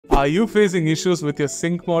Are you facing issues with your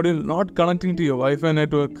sync module not connecting to your Wi-Fi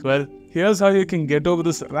network? Well, here's how you can get over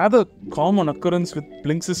this rather common occurrence with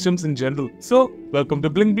Blink systems in general. So, welcome to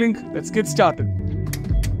Blink Blink. Let's get started.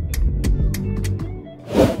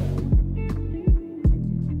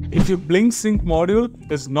 If your Blink sync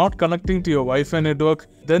module is not connecting to your Wi-Fi network,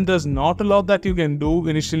 then there's not a lot that you can do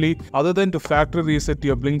initially other than to factory reset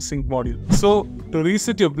your Blink sync module. So, to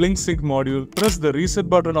reset your Blink sync module, press the reset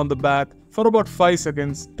button on the back for about 5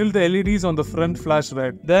 seconds till the LEDs on the front flash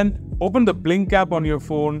red. Then, open the Blink app on your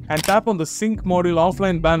phone and tap on the sync module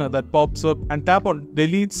offline banner that pops up and tap on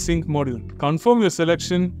delete sync module. Confirm your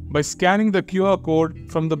selection by scanning the QR code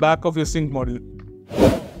from the back of your sync module.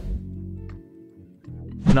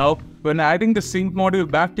 Now, when adding the sync module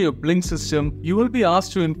back to your Blink system, you will be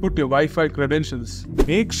asked to input your Wi-Fi credentials.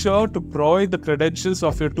 Make sure to provide the credentials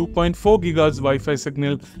of your 2.4 GHz Wi-Fi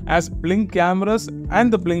signal, as Blink cameras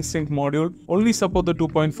and the Blink sync module only support the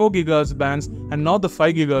 2.4 GHz bands and not the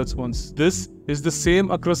 5 GHz ones. This is the same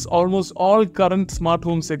across almost all current smart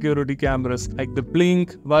home security cameras like the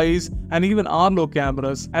Blink, Wise and even Arlo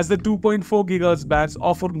cameras, as the 2.4 GHz bands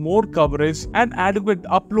offer more coverage and adequate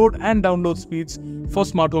upload and download speeds for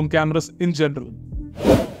smart home cameras in general.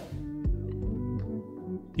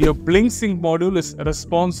 Your Blink sync module is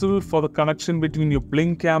responsible for the connection between your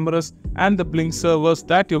Blink cameras and the Blink servers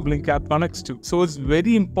that your Blink app connects to. So it's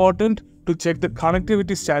very important to check the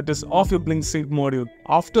connectivity status of your Blink sync module.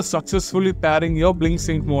 After successfully pairing your Blink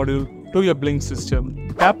sync module to your Blink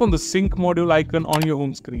system, tap on the sync module icon on your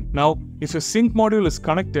home screen. Now, if your sync module is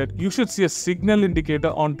connected, you should see a signal indicator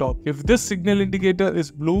on top. If this signal indicator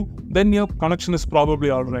is blue, then your connection is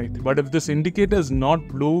probably alright. But if this indicator is not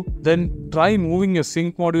blue, then try moving your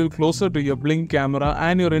sync module closer to your Blink camera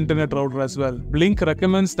and your internet router as well. Blink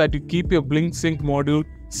recommends that you keep your Blink sync module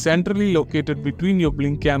centrally located between your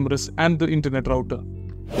Blink cameras and the internet router.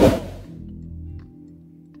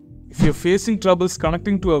 If you're facing troubles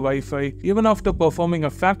connecting to a Wi-Fi even after performing a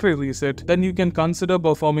factory reset, then you can consider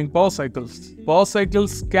performing power cycles. Power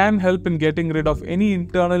cycles can help in getting rid of any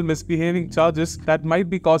internal misbehaving charges that might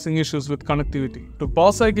be causing issues with connectivity. To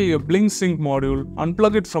power cycle your Blink sync module,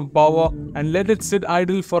 unplug it from power and let it sit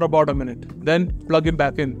idle for about a minute. Then plug it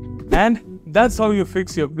back in. And that's how you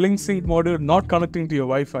fix your Blink sync module not connecting to your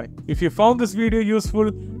Wi-Fi. If you found this video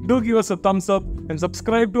useful, do give us a thumbs up and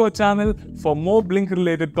subscribe to our channel for more Blink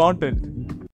related content.